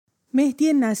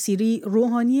مهدی نصیری،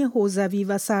 روحانی حوزوی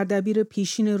و سردبیر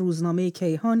پیشین روزنامه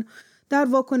کیهان در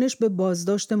واکنش به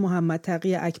بازداشت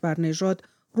محمدتقی اکبرنژاد،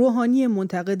 روحانی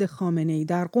منتقد خامنه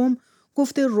در قم،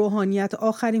 گفته روحانیت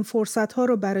آخرین فرصت‌ها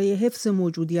را برای حفظ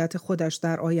موجودیت خودش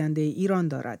در آینده ایران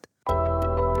دارد.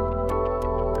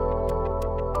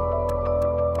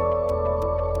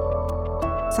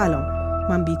 سلام،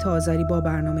 من بیتا آذری با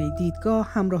برنامه دیدگاه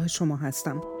همراه شما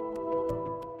هستم.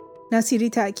 نصیری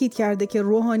تاکید کرده که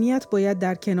روحانیت باید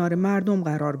در کنار مردم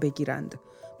قرار بگیرند،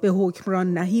 به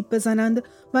حکمران نهیب بزنند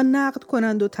و نقد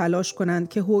کنند و تلاش کنند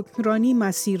که حکمرانی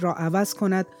مسیر را عوض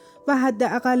کند و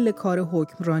حداقل کار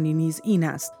حکمرانی نیز این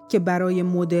است که برای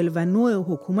مدل و نوع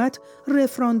حکومت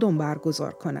رفراندوم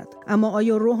برگزار کند. اما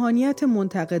آیا روحانیت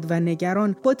منتقد و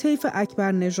نگران با طیف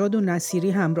اکبرنژاد و نصیری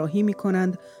همراهی می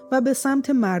کنند و به سمت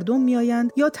مردم می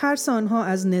آیند یا ترس آنها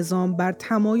از نظام بر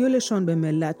تمایلشان به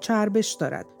ملت چربش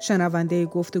دارد؟ شنونده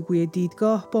گفتگوی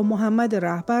دیدگاه با محمد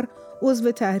رهبر،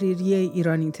 عضو تحریریه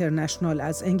ایران اینترنشنال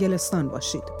از انگلستان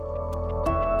باشید.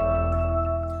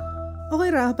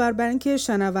 آقای رهبر، برای اینکه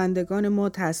شنوندگان ما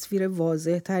تصویر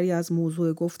واضح تری از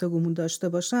موضوع گفتگومون داشته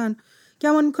باشن،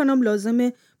 گمان میکنم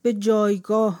لازمه به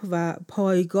جایگاه و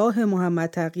پایگاه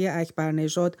محمدتقی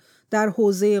اکبرنژاد در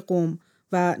حوزه قم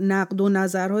و نقد و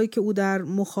نظرهایی که او در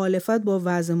مخالفت با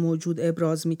وضع موجود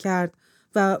ابراز میکرد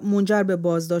و منجر به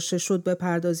بازداشت شد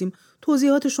بپردازیم.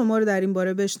 توضیحات شما رو در این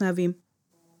باره بشنویم.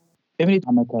 ببینید،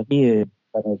 محمدتقی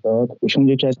اکبرنژاد ایشون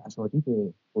یکی از اساتید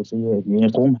حوزه علمی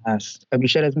قم هست و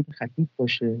بیشتر از اینکه خطیب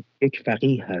باشه یک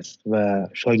فقیه هست و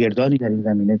شاگردانی در این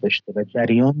زمینه داشته و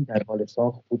جریانی در حال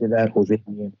ساخت بوده در حوزه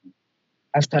علمی.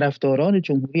 از طرفداران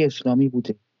جمهوری اسلامی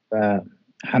بوده و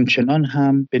همچنان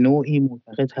هم به نوعی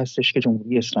معتقد هستش که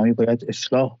جمهوری اسلامی باید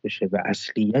اصلاح بشه و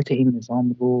اصلیت این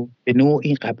نظام رو به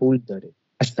نوعی قبول داره.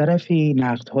 از طرفی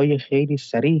نقدهای خیلی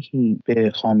صریحی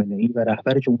به خامنه‌ای و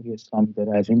رهبر جمهوری اسلامی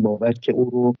داره از این بابت که او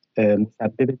رو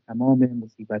مسبب تمام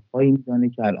مصیبت‌هایی می‌دانه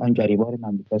که الان گریبان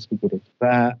مملکت رو گرفت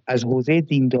و از حوزه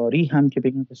دینداری هم که به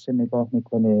این قصه نگاه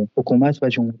می‌کنه، حکومت و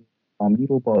جمهوری اسلامی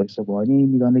رو با استبانی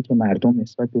می‌دانه که مردم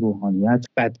نسبت به روحانیت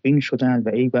بدبین شدن و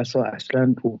ای بسا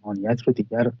اصلاً روحانیت رو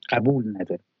دیگر قبول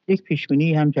نداره. یک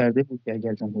پیشبینی هم کرده بود که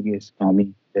اگر جمهوری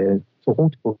اسلامی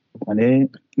سقوط بکنه،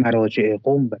 مراجع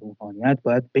قم و روحانیت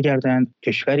باید بگردند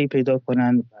کشوری پیدا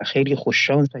کنند و خیلی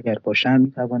خوششانس اگر باشند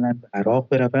میتوانند به عراق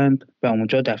بروند و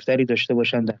اونجا دفتری داشته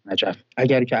باشند در نجف،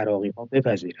 اگر که عراقی ها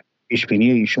بپذیرند.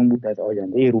 پیشبینی ایشون بود از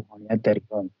آینده روحانیت در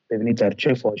ایران. ببینید در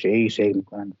چه فاجعه‌ای سیر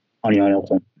میکنند روحانیان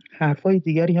قم. حرفای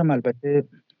دیگری هم البته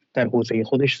در حوزه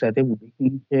خودش زده بود،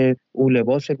 این که او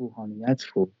لباس روحانیت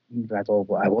رو، این ردا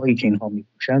و عبایی که اینها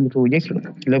میپوشند رو یک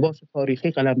لباس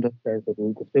تاریخی قلمداد کرده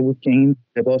بود. گفته بود که این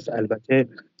لباس البته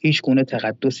هیچ گونه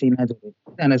تقدسی نداره.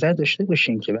 در نظر داشته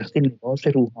باشین که وقتی لباس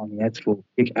روحانیت رو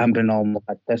یک امر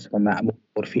نامقدس و معمول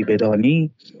عرفی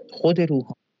بدانی، خود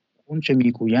روحانیت اون چه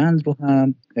میگویند رو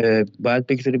هم باید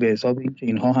بگذاری به حساب این که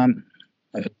اینها هم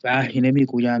وحی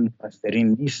نمیگویند،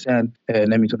 مفسرین نیستن،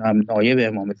 نمیتونم نایب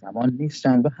امام زمان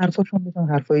نیستن و حرفاشون میتونن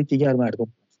حرفای دیگر مردم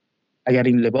هست. اگر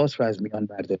این لباس رو از میان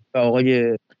برده و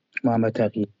آقای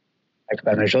محمدتقی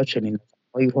اکبرنژاد چنین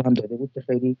نظرهایی رو هم داده بود که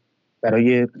خیلی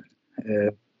برای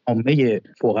عامه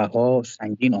فقها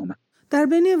سنگین آمد. در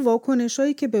بین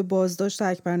واکنش‌هایی که به بازداشت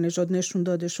اکبرنژاد نشون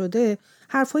داده شده،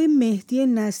 حرفای مهدی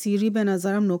نصیری به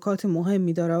نظرم نکات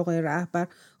مهمی داره. آقای رهبر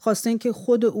خواستن که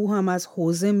خود او هم از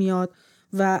حوزه میاد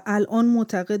و الان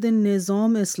معتقد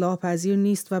نظام اصلاح پذیر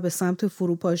نیست و به سمت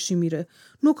فروپاشی میره.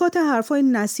 نکات حرفای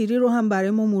نصیری رو هم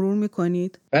برای ما مرور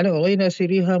میکنید؟ بله، آقای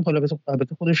نصیری هم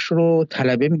البته خودش رو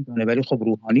طلبه میدونه، ولی خب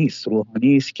روحانی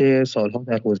است که سالها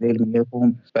در حوزه علمی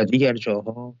قم و دیگر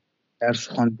جاها درس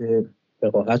خوانده،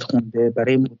 فقاهت خونده،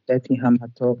 برای مدتی هم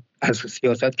حتی از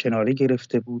سیاست کناری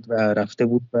گرفته بود و رفته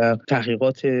بود و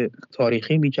تحقیقات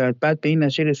تاریخی میکرد. بعد به این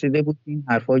نتیجه رسیده بود این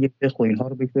حرفای فقه و اینها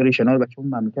رو بگذاره کنار و چون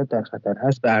مملکت در خطر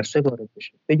هست به عرصه وارد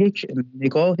بشه. به یک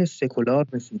نگاه سکولار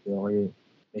رسیده آقای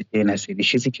مهدی نصیری،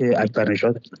 چیزی که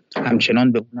اکبرنژاد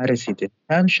همچنان به اون نرسیده.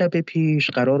 چند شب پیش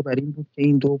قرار بر این بود که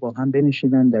این دو با هم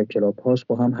بنشینن در کلاب هاوس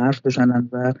با هم حرف بزنن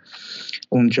و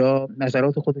اونجا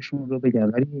نظرات خودشون رو بگن،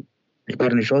 ولی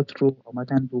اکبرنژاد رو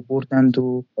آمدند و بردند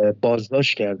و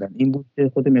بازداشت کردند. این بود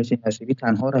که خود مهدی نصیری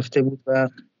تنها رفته بود و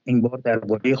این بار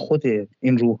درباره خود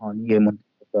این روحانی منتقد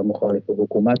و مخالف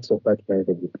حکومت صحبت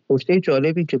کرده بود. نکته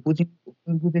جالبی که بود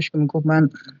این بودش که میگفت من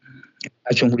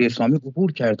از جمهوری اسلامی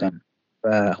عبور کردم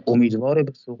و امیدوار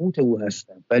به سقوط او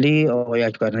هستم، ولی آقای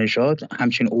اکبرنژاد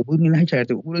همچین عبوری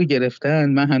نکرده، او رو گرفتن،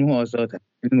 من هنوز آزادم.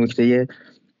 این نکته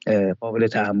قابل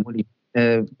تأملی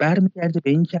برمیگرده به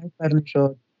این که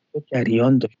اکبرنژاد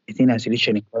جریان داشت. مهدی نصیری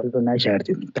چنین کاری رو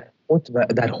نکردیم.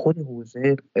 در خود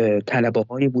حوزه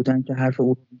طلبه‌هایی بودن که حرف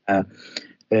او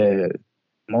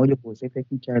مال حوزه فکر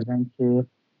می‌کردن که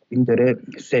این داره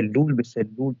سلول به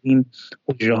سلول این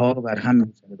حجره ها رو بر هم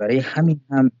می‌زنه. برای همین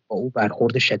هم با او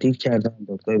برخورد شدید کردن.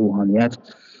 دادگاه روحانیت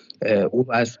او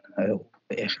رو از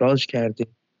اخراج کرده،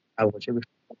 حواجبش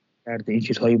کرده. این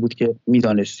چیزهایی بود که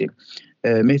می‌دانستیم.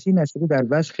 مهدی نصیری در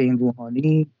وصف این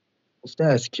روحانی گفته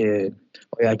است که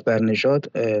آقای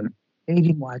اکبرنژاد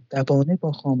خیلی مؤدبانه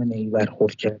با خامنه‌ای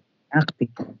برخورد کرد، نقدی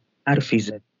حرفی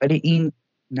زد، ولی این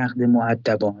نقد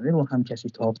مؤدبانه رو هم کسی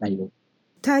تاب نیاورد.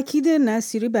 تاکید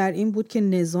نصیری بر این بود که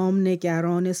نظام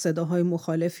نگران صداهای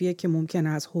مخالفیه که ممکن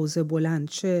از حوزه بلند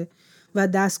شه و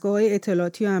دستگاه‌های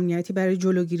اطلاعاتی و امنیتی برای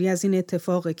جلوگیری از این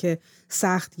اتفاقه که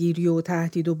سختگیری و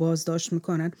تهدید و بازداشت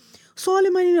میکنن. سوال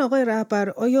من این آقای رهبر،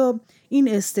 آیا این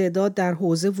استعداد در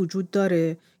حوزه وجود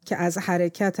داره که از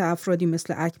حرکت افرادی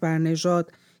مثل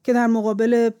اکبرنژاد که در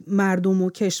مقابل مردم و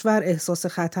کشور احساس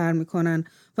خطر میکنن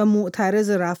و معترض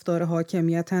رفتار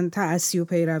حاکمیتن تأسی و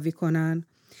پیروی کنن؟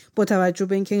 با توجه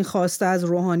به اینکه این خواسته از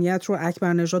روحانیت رو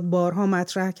اکبرنژاد بارها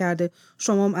مطرح کرده،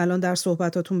 شما هم الان در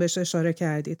صحبتاتون بهش اشاره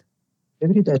کردید.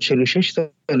 ببینید در 46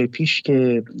 سال پیش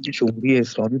که جمهوری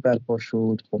اسلامی برپا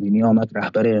شد، خمینی آمد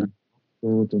رهبر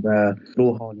شد و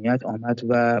روحانیت آمد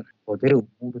و قادر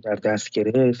امور رو در دست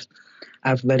گرفت،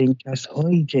 اولین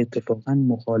کسایی که اتفاقا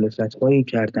مخالفت‌هایی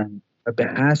کردند و به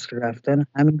حصر رفتن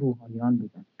همین روحانیان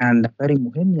بودن. چند نفر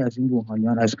مهمی از این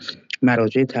روحانیان از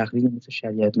مراجع تقلید مثل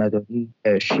شریعت مداری،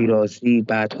 شیرازی،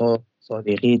 بعدها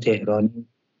صادقی تهرانی،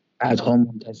 بعدها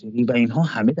منتظری و اینها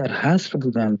همه در حصر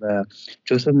بودن و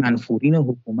جزو منفورین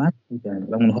حکومت بودن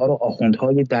و اونها رو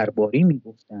آخوندهای درباری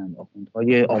میگفتن،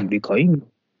 آخوندهای آمریکایی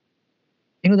میگفتن.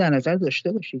 اینو در نظر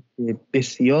داشته باشید که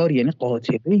بسیار، یعنی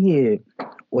قاطبه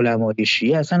علمای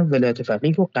شیعه اصلا ولایت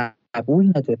فقیه رو قبول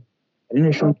نداره.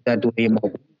 نشون در دوره ما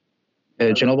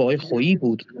جناب آقای خویی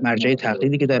بود، مرجع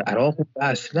تقلیدی که در عراق بود و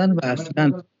اصلا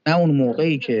نه اون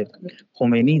موقعی که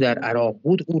خمینی در عراق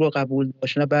بود او رو قبول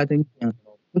داشت، نه بعد این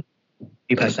انقلاب بود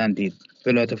میپسندید.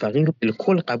 ولایت فقیه رو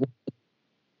بالکل قبول.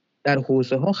 در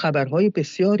حوزه ها خبرهای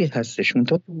بسیاری هستش.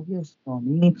 منتها جمهوری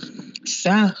اسلامی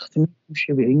سخت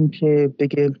می‌کوشه به این که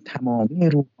بگه تمامی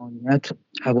روحانیت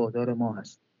هوادار ما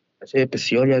هست.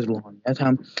 بسیاری از روحانیت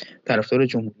هم طرفدار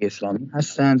جمهوری اسلامی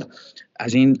هستند،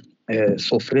 از این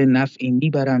سفره نفعی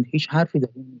میبرند، هیچ حرفی در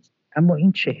این نیست. اما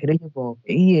این چهره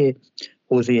واقعی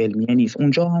حوزه علمیه نیست.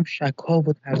 اونجا هم شک‌ها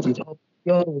و تردیدها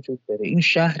بسیار وجود داره. این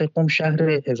شهر قم شهر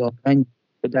هزار رنگ،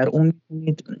 در اون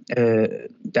میتونید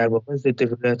در واقع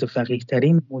ضد ولایت فقیه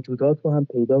ترین موجودات رو هم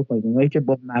پیدا کنید، اونایی که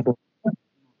با مبادئ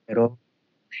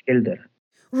مشکل دارن.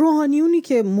 روحانیونی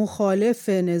که مخالف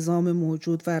نظام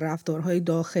موجود و رفتارهای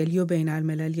داخلی و بین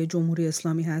المللی جمهوری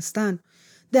اسلامی هستند،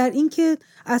 در اینکه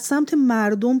از سمت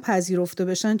مردم پذیرفته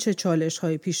بشن چه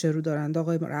چالش‌هایی پیش رو دارند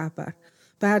آقای رهبر؟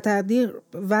 بر تقدیر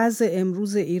وضع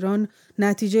امروز ایران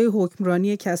نتیجه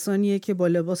حکمرانی کسانیه که با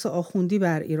لباس آخوندی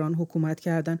بر ایران حکومت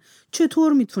کردن.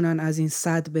 چطور میتونن از این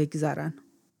سد بگذرن؟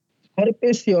 کار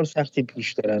بسیار سختی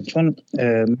پیش دارن، چون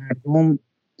مردم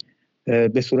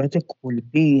به صورت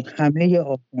کلی همه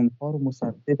آخوندها رو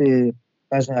مسبب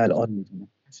وضع الان میدونن،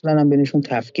 اصلا هم بینشون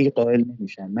تفکیک قائل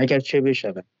نمیشن مگر چه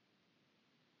بشود.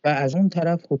 و از اون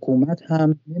طرف حکومت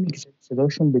هم نمیگذاره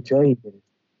صداشون به جایی برسه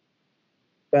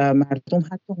و مردم،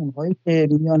 حتی اونهایی که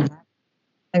میان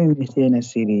همین مهدی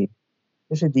نصیری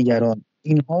مثل دیگران،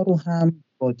 اینها رو هم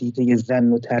با دیده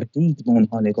ظن و تردید به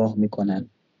اونها نگاه میکنن.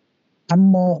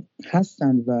 اما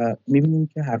هستن و میبینیم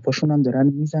که حرفاشون هم دارن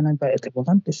میزنن و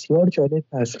اتفاقا بسیار جالب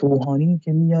هست. روحانی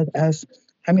که میاد از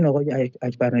همین آقای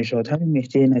اکبرنژاد، همین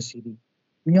مهدی نصیری،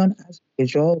 میان از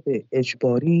حجاب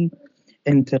اجباری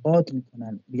انتقاد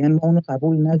میکنن، میگن ما اونو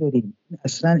قبول نداریم، این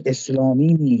اصلا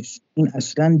اسلامی نیست، این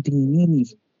اصلا دینی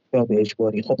نیست حجاب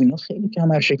اجباری. خب اینا خیلی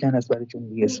کمر شکن هست برای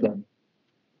جمهوری اسلامی.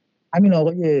 همین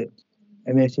آقای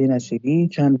مهدی نصیری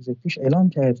چند روز پیش اعلام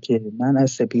کرد که من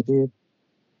از سپیده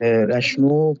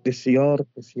رشنو بسیار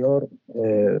بسیار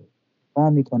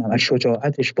میکنم از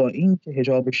شجاعتش، با این که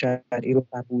حجاب شرعی رو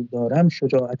قبول دارم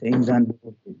شجاعت این زن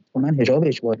بزرگه، من حجاب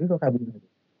اجباری رو قبول ندارم.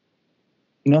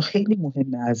 اینا خیلی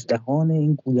مهمه از دهان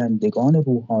این گویندگان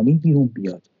روحانی بیرون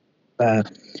بیاد و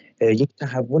یک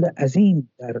تحول عظیم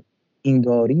در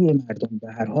دینداری مردم.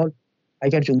 به هر حال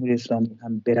اگر جمهوری اسلامی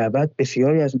هم برود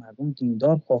بسیاری از مردم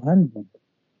دیندار خواهند بود.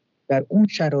 در اون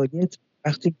شرایط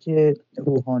وقتی که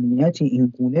روحانیتی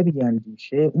این گونه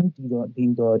بیاندیشه، اون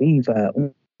دینداری و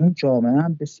اون جامعه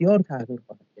هم بسیار تغییر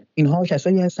خواهد کرد. اینها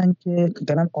کسایی هستن که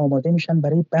دارن آماده میشن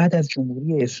برای بعد از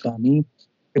جمهوری اسلامی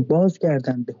که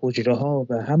بازگردن به حجره ها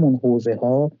و همون حوزه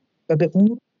ها و به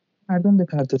اون مردم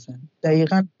بپردازن.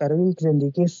 دقیقاً برای یک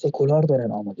زندگی سکولار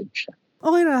دارن آماده میشن.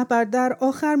 آقای رهبر، در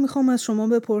آخر میخوام از شما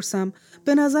بپرسم،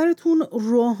 به نظرتون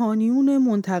روحانیون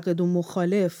منتقد و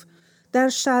مخالف در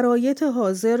شرایط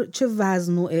حاضر چه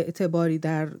وزن و اعتباری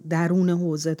در درون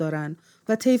حوزه دارن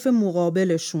و طیف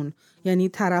مقابلشون، یعنی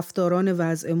طرفداران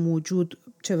وضع موجود،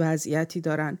 چه وضعیتی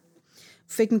دارن؟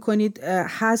 فکر میکنید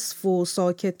حذف و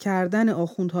ساکت کردن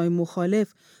آخوندهای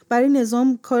مخالف برای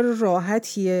نظام کار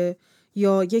راحتیه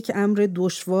یا یک امر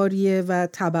دشواریه و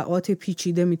تبعات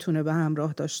پیچیده میتونه به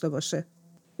همراه داشته باشه؟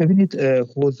 ببینید،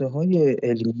 حوزه‌های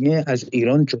علمیه از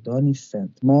ایران جدا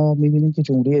نیستند. ما می‌بینیم که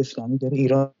جمهوری اسلامی داره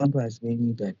ایران رو از بین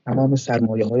می‌بره، تمام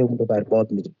سرمایه‌های اون رو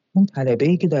برباد می‌کنه. اون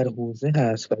طلبه‌ای که در حوزه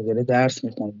هست و داره درس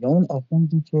می‌خونه یا اون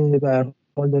آخوندی که به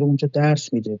حال داره اونجا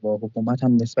درس میده و حکومت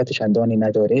هم نسبت چندانی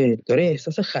نداره، داره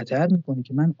احساس خطر می‌کنه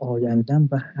که من آیندم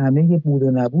و همه بود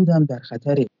و نبودم در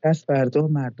خطره. پس فردا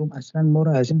مردم اصلا ما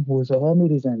رو از این حوزه‌ها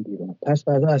می‌ریزن بیرون. پس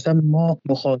فردا اصلا ما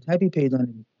مخاطبی پیدا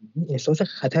نمی‌کنیم. احساس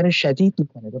خطر شدید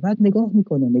میکنه و بعد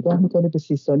نگاه میکنه به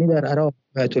سیستانی در عراق،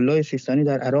 آیت الله سیستانی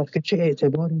در عراق که چه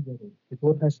اعتباری داره،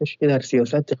 چطور هستش که در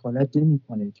سیاست دخالت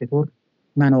نمیکنه، چطور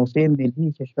منافع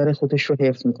ملی کشور خودش رو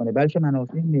حفظ میکنه، بلکه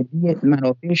منافع ملی،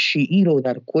 منافع شیعی رو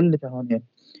در کل جهان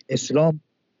اسلام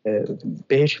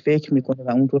بهش فکر میکنه و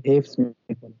اون رو حفظ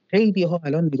میکنه. خیلی ها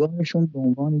الان نگاهشون به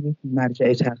عنوان یک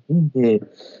مرجع تقلید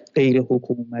غیر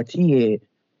حکومتی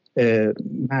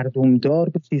مردمدار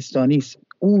به سیستانی است.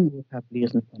 او رو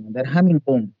تبلیغ میکنن، در همین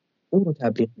قوم او رو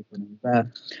تبلیغ میکنن و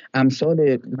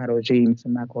امثال مراجعی مثل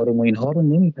مکارم و اینها رو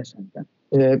نمیپسندن.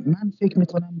 من فکر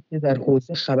میکنم که در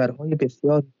حوزه خبرهای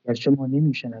بسیار، گرچه ما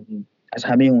نمیشنویم، از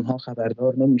همه اونها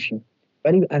خبردار نمیشیم،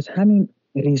 ولی از همین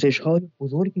ریزش‌های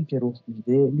بزرگی که رخ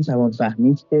میده میتوان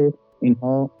فهمید که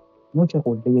اینها نوک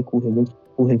قله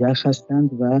کوه یخ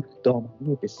هستند و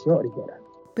دامنه بسیاری دارند.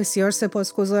 بسیار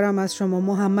سپاسگزارم از شما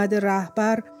محمد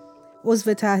رهبر،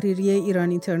 عضو تحریریه ایران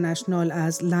اینترنشنال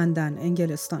از لندن،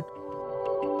 انگلستان.